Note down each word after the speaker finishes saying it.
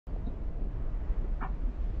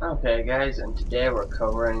Okay guys, and today we're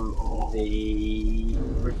covering the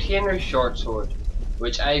retainer short sword,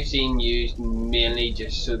 which I've seen used mainly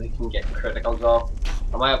just so they can get criticals off.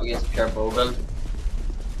 Am I up against a pure bow build?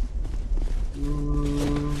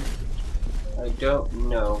 I don't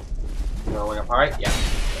know. No, we're alright, yeah.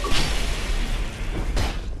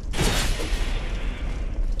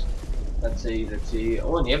 Let's see.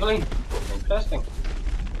 Oh, enabling. Interesting.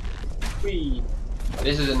 Whee.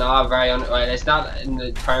 This is not very well, it's not in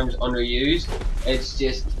the terms underused. It's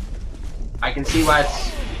just I can see why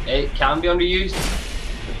it can be underused,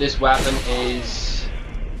 but this weapon is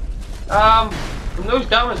from those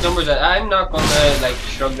damage numbers. I'm not gonna like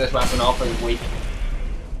shrug this weapon off as weak.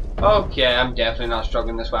 Okay, I'm definitely not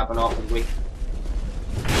shrugging this weapon off as weak.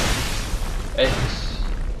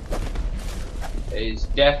 It's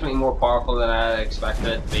definitely more powerful than I expected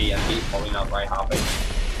it to be, and he's probably not very happy.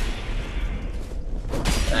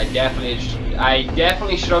 I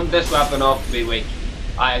definitely shrugged this weapon off to be weak.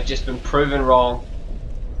 I have just been proven wrong,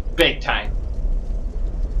 big time.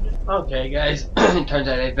 Okay, guys, it turns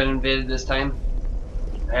out I've been invaded this time.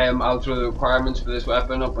 I'll throw the requirements for this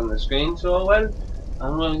weapon up on the screen. So, well,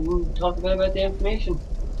 I'm going to talk about the information.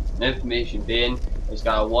 The information being, it's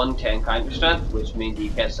got a 110 counter strength, which means you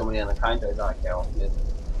catch somebody on the counter. If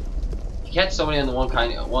you catch somebody on the one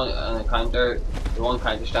counter, the one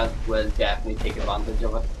counter strength will definitely take advantage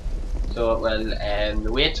of it. So, well,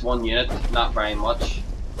 the weight's 1 unit, not very much,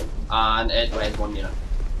 and it weighs 1 unit.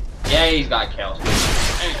 Yeah, he's got chaos.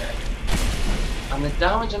 And the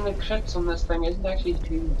damage and the crits on this thing isn't actually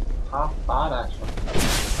too half bad, actually.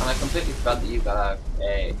 And I completely forgot that you've got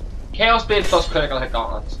a chaos blade plus critical hit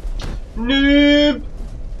gauntlets. Noob!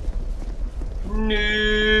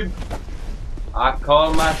 Noob! I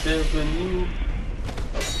call myself a noob.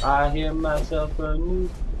 I hear myself a noob.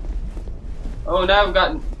 Oh, now I've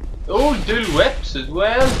got dual whips as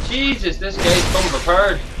well. Jesus, this guy's come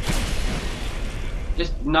prepared.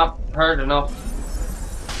 Just not prepared enough.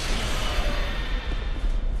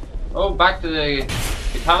 Oh, back to the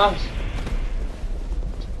katanas.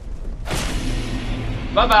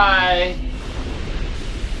 Bye bye.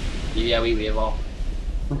 Yeah, we wave off.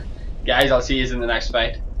 Guys, I'll see you in the next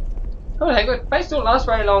fight. Oh, hey, good. Fights don't last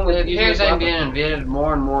very long. It appears I'm being invaded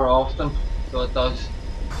more and more often, so it does.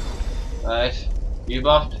 Right, you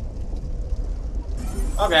buffed?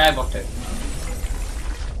 Okay, I buffed it.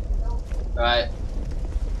 Right,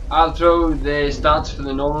 I'll throw the stats for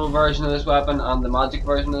the normal version of this weapon and the magic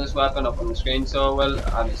version of this weapon up on the screen. So, well,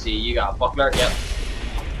 let me see. You got a buckler, yep.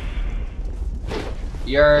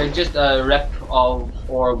 You're just a rip of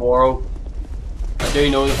Ouroboros. I do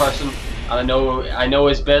know the person, and I know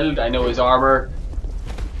his build, I know his armor.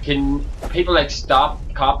 Can people like stop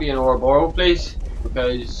copying Ouroboros, please?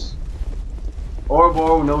 Because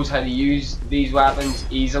Ouroboros knows how to use these weapons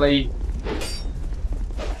easily.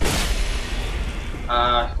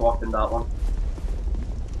 Walked in that one.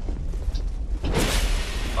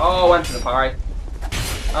 Oh, went to the parry.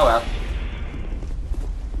 Oh well.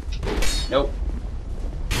 Nope.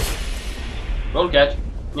 Roll catch.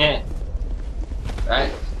 Yeah. Right.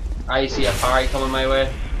 I see a parry coming my way.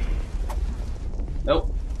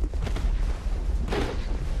 Nope.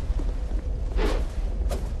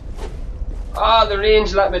 Ah, the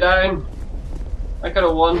range let me down. I could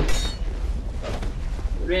have won.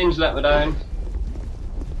 The range let me down.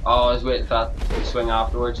 Oh, I was waiting for that to swing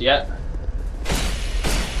afterwards. Yeah.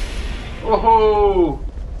 Woohoo!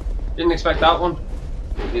 Didn't expect that one.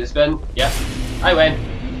 Do the spin. Yeah. I win.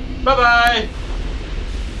 Bye bye.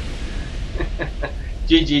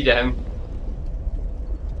 GG to him.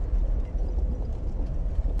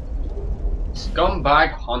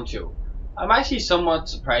 Scumbag Honcho. I'm actually somewhat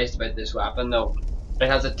surprised about this weapon though. It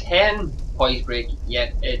has a 10 poise break,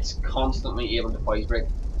 yet it's constantly able to poise break.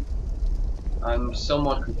 I'm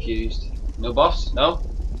somewhat confused. No buffs? No?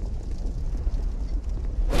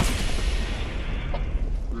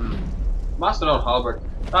 Mastodon Halberd.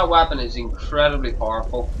 That weapon is incredibly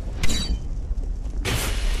powerful.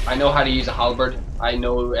 I know how to use a halberd. I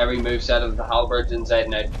know every moveset of the halberds inside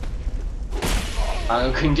and out.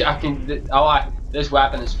 This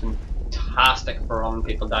weapon is fantastic for running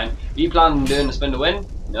people down. Are you planning on doing a spin to win?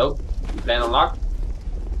 Nope. You playing on lock?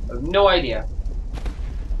 I have no idea.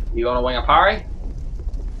 You want to wing a parry?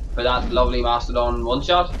 For that lovely Mastodon one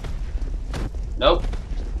shot? Nope.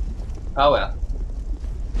 Oh well.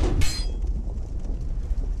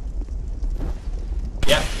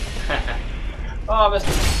 Yep. Oh, I missed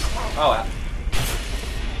it. Oh well.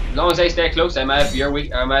 As long as I stay close, I'm out of your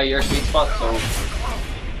sweet spot, so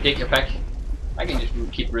take your pick. I can just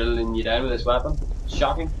keep riddling you down with this weapon.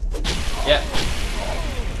 Shocking. Yep.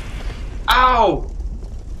 Ow!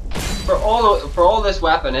 For all this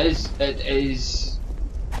weapon is, it is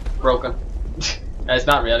broken. It's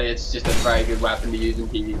not really. It's just a very good weapon to use in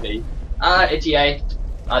PvP. Itchy eye.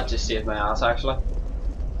 That just saved my ass actually.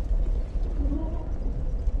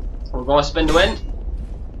 We're going to spin the wind.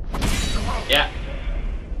 Yeah.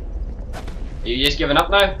 Are you just giving up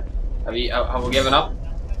now? Have we given up?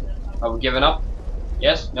 Have we given up?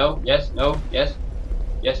 Yes, no, yes, no, yes,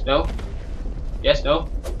 yes, no, yes, no.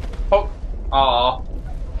 Poke. Aww.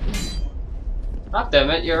 God damn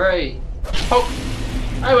it, you're right. Poke.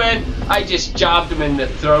 I win. I just jabbed him in the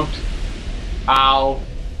throat. Ow.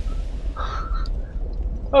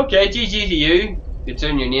 Okay, GG to you.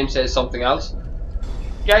 Considering your name says something else.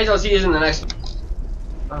 Guys, I'll see you in the next.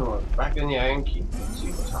 Oh, back in the iron key. Let's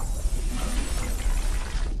see what's happening.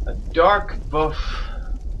 A dark buff.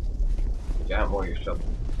 Damn, more your stuff.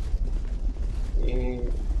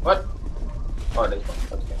 What? Oh, it is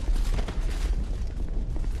buff. Okay.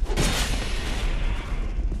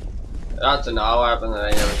 That's an owl weapon that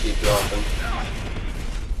I never see too often.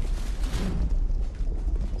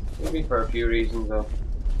 Maybe for a few reasons though.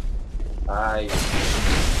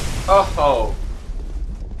 Oh!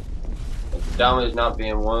 Damage not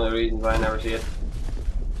being one of the reasons why I never see it.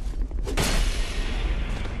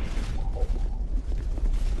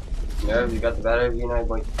 Nerves, you got the better of you now,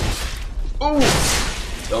 boy. Ooh!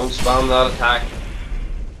 Don't spam that attack.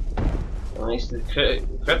 At least the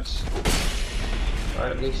crits. Or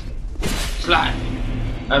at least. Slide!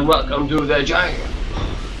 And welcome to the jungle!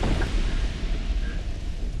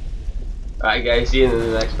 Alright guys, see you in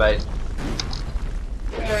the next fight.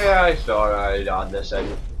 Yeah, I thought I'd add this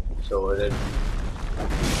in. So I did.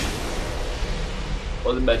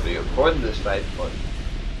 Wasn't meant to be recording this fight, but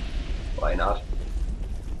why not?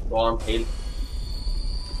 Go on, heal.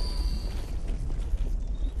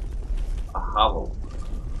 A Havel.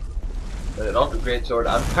 With an ultra great sword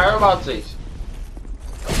and parabatsies.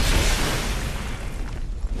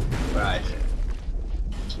 Right.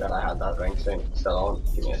 Glad I had that ring thing still on.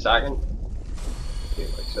 Give me a second. See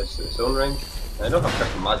if I switch to the stone ring. I don't have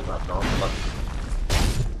freaking magic map on, but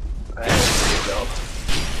good job.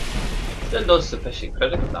 Still does sufficient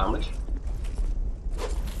critical damage.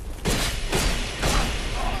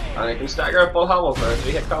 And I can stagger a full Havel for a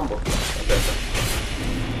 3-hit combo.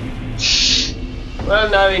 Well,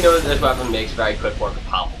 now we know that this weapon makes very quick work of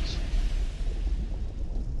Havels.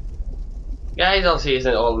 Guys, I'll see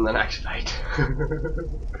you all in the next fight.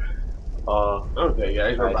 Okay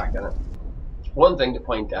guys, we're back in it. One thing to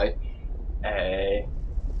point out,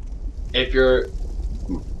 if you're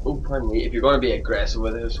if you're going to be aggressive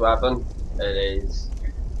with this weapon, it is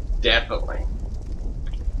definitely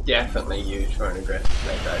used for an aggressive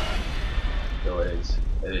playtime. So it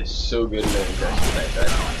is so good in an aggressive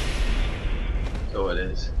playtime. So it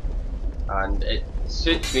is, and it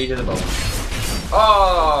suits me to the bone.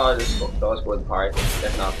 Oh, this does go with the parry,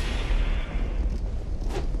 if not.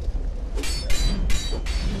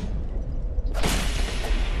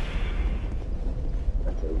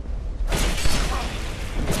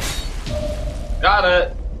 Got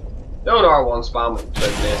it! Don't R1 spam with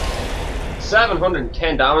the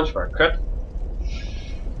 710 damage for a crit.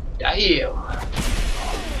 Damn!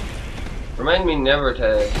 Remind me never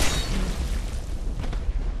to.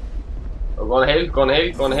 Oh, gonna heal, gonna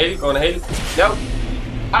heal, gonna heal, gonna heal. Nope!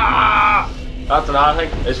 Ah! That's another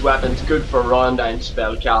thing. This weapon's good for running down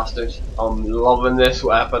spellcasters. I'm loving this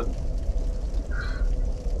weapon.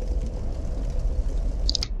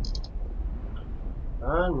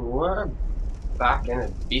 And we're back in a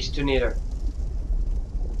Beastonator.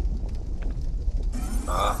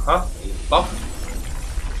 He's buffed.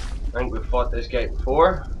 I think we've fought this guy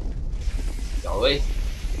before. Golly.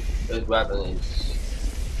 This weapon is.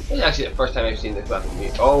 This is actually the first time I've seen this weapon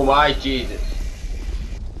used. Oh my Jesus.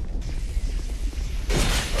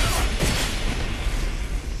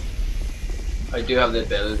 I do have the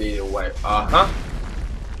ability to wipe.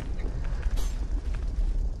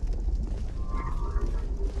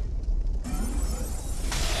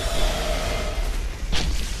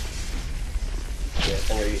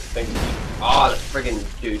 Oh, the friggin'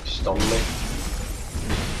 dude stunned me.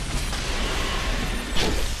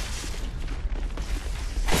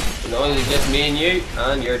 No, it's just me and you,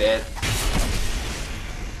 and you're dead.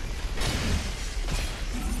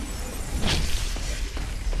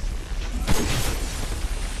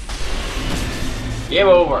 Game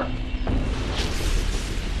over.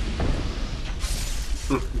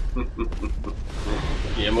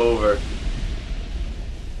 Game over.